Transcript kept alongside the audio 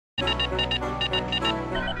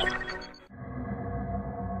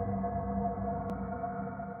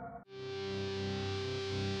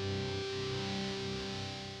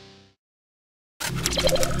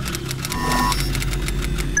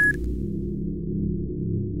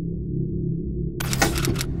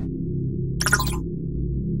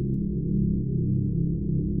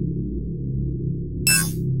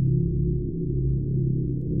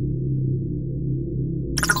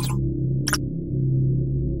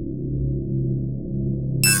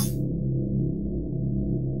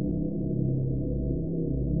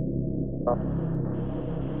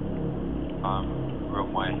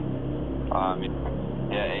Runway.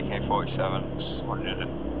 Yeah, AK-47,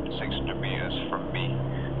 600 meters from me.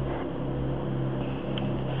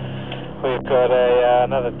 We've got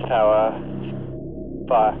another tower.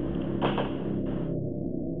 Fire.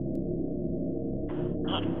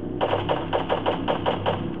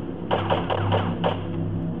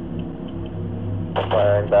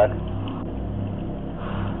 Firing back.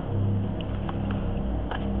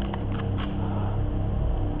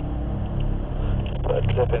 Put a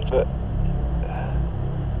clip into it.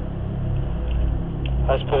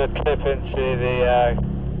 Let's put a clip into the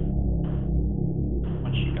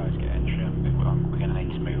Once you guys get entry, we're going to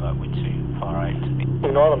need to move up with 2 far right to be.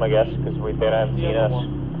 Ignore them, I guess, because they haven't seen us.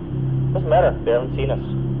 Doesn't matter, they haven't seen us.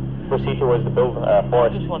 Proceed towards the forest.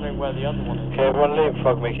 I'm just wondering where the other one is. Okay, everyone leave,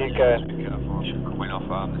 fog me, keep going. Be careful, coming off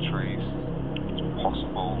the trees. It's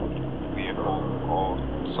possible vehicle or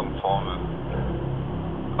some form of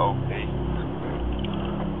OP.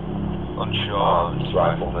 Unsure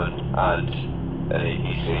rifleman and an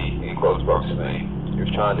APC in close proximity. He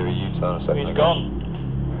was trying to do a U-turn a second ago. He's gone.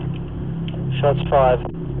 Shots fired.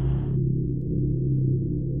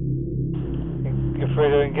 You're free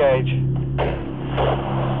to engage.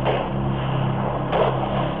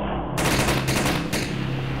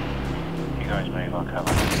 You guys move, I'll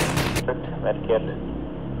cover. Medkit.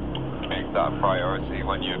 Make that a priority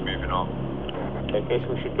when you're moving on. In case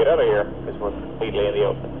we should get out of here, because we're completely in the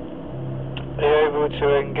open. Are you able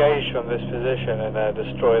to engage from this position and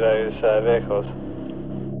destroy those vehicles?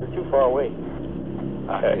 We're too far away.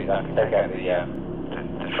 I can take out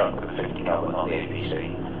the truck with the 50 caliber, not the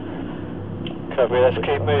APC. Copy, let's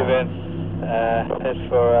keep moving. Head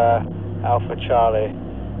for Alpha Charlie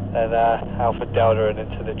and Alpha Delta and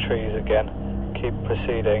into the trees again. Keep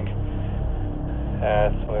proceeding.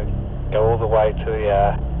 So we go all the way to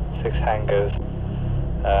the 6 hangars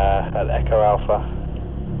at Echo Alpha.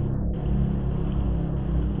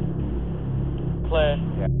 Clear.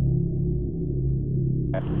 Yeah.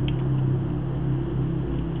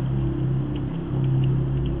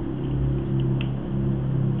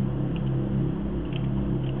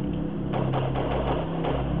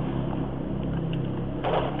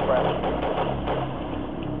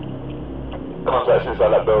 Someone's actually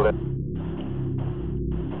inside that building.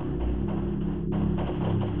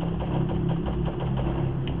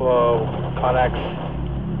 Whoa, Connex.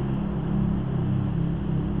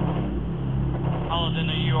 Paladin,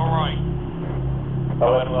 are you alright?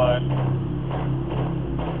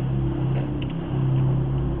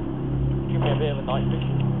 Give me a bit of a night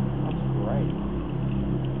vision. That's great.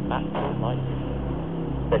 Natural night vision.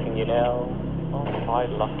 Checking you now. Oh my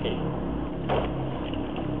lucky.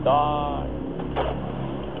 Die.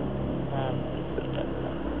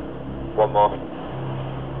 One more.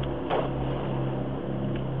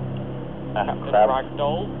 Crab.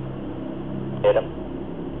 Ragdoll. Hit him.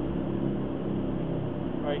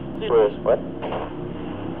 Right. Where's what?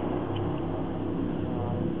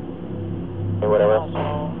 Hey, whatever.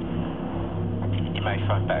 You may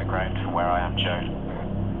find better ground from where I am, Joe.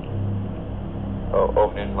 Oh,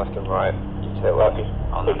 opening left and right. Take lucky.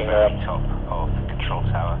 On the Picking her very up. top of the control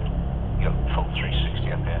tower. You got full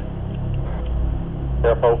 360 up here.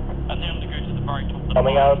 Careful. I think I'm going to go to the very top of the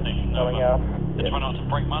Coming fire out. station. Coming Over. out. I try not to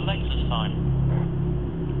break my legs this time.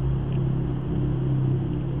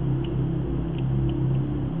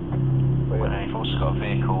 We've also got a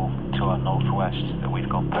vehicle to our northwest that we've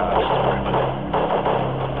gone past.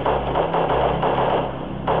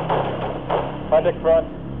 Contact front.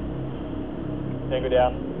 Tango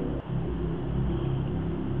down.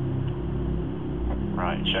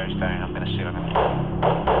 Right, Joe's down. I'm going to see what I can.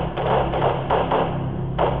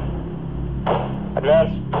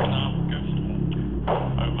 Advance. Ghost.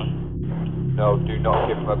 Over. No, do not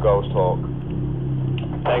give him a ghost talk.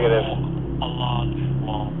 Negative. A large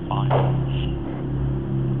wall fire.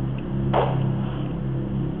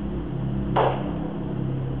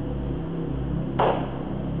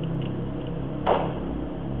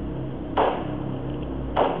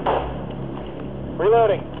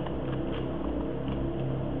 Reloading.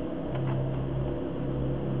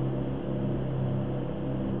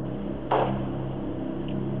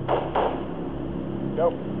 Go.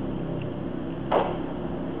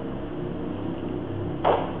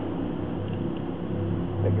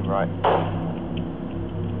 right.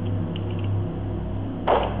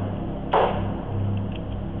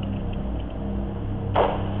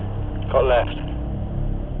 Got left.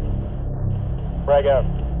 Frag out.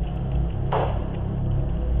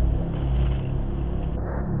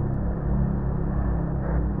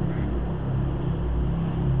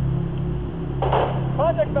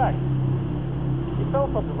 Contact back. He fell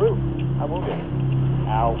from the roof. I wounded him.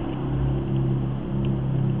 Ow.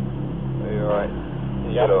 Are you alright?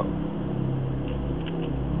 Yep. Get up.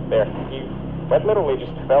 There. He quite literally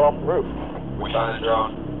just fell off the roof. We found the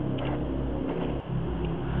drone.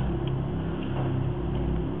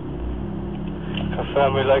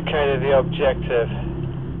 Confirm we located the objective.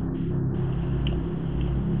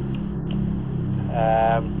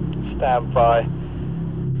 Stand by,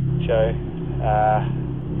 Joe.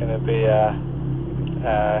 Gonna be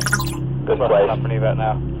Good cross place. company back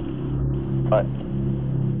now. Right.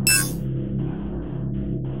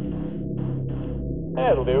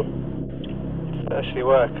 Yeah, it'll do. It'll actually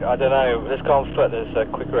work. I don't know. Let's go on foot. There's a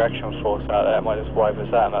quick reaction force out there. It might just wipe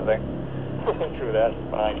us out on that thing. True that.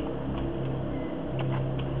 Fine.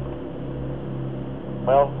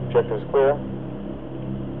 Well, objective's clear.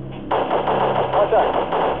 Contact.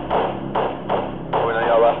 We're on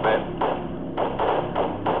your left, mate.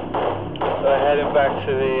 So heading back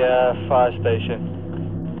to the fire station.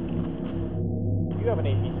 You have an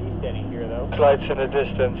APC standing here, though. Lights in the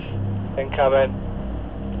distance. Incoming.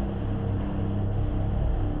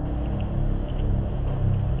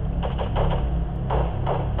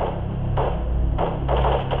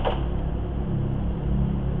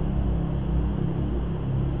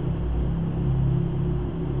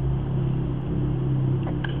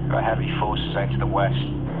 Got heavy forces out to the west.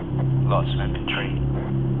 Lots of infantry.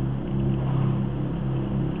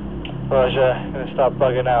 Roger. Gonna start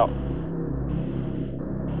bugging out.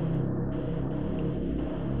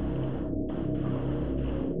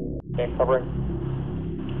 Okay, covering.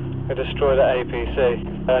 I destroy that APC.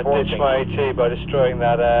 Ditch my AT by destroying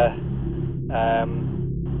that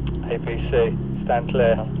APC. Stand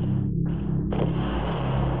clear.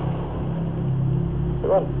 Good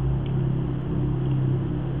run.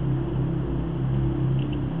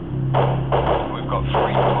 We've got 3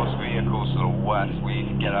 plus vehicles to the west. We need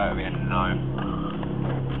to get out of here now.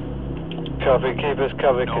 Copy. Keep us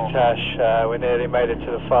covered, No. Katash. We nearly made it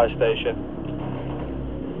to the fire station.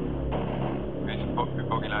 We need to be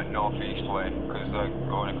bugging out northeast way because they're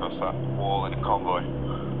going across that wall in a convoy.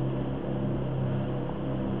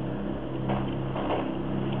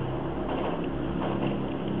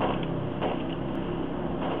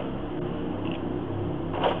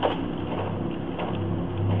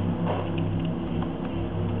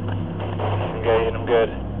 Engaging them good.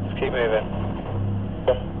 Let's keep moving.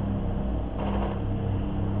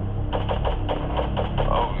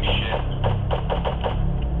 Oh shit.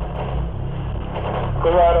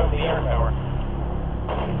 Clear out of the air tower.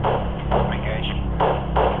 Engage.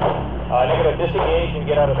 Negative. Disengage and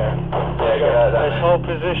get out of there. Yeah, get out of there. Let's hold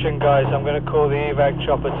position, guys. I'm going to call the evac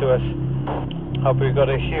chopper to us. Hope we've got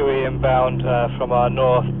a Huey inbound from our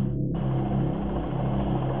north.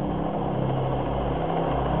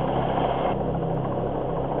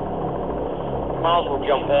 Miles will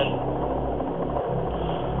jump in.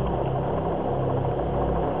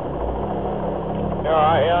 You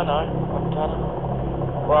alright? Yeah, no. I'm telling.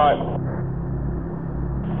 Right.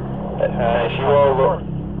 She roll.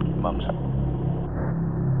 Mum's.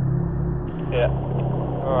 Yeah.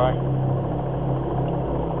 Alright.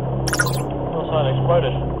 Looks like it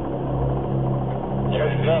exploded. Yeah,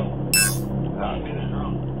 Check it out. That'd be the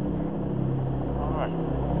drone. Alright.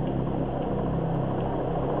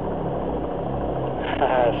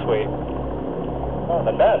 Sweet. Oh,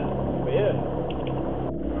 not bad. We in.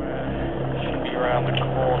 Should be around the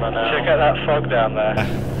corner now. Check out that fog down there.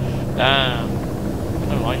 Damn. I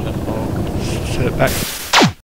don't like that fog. Sit back.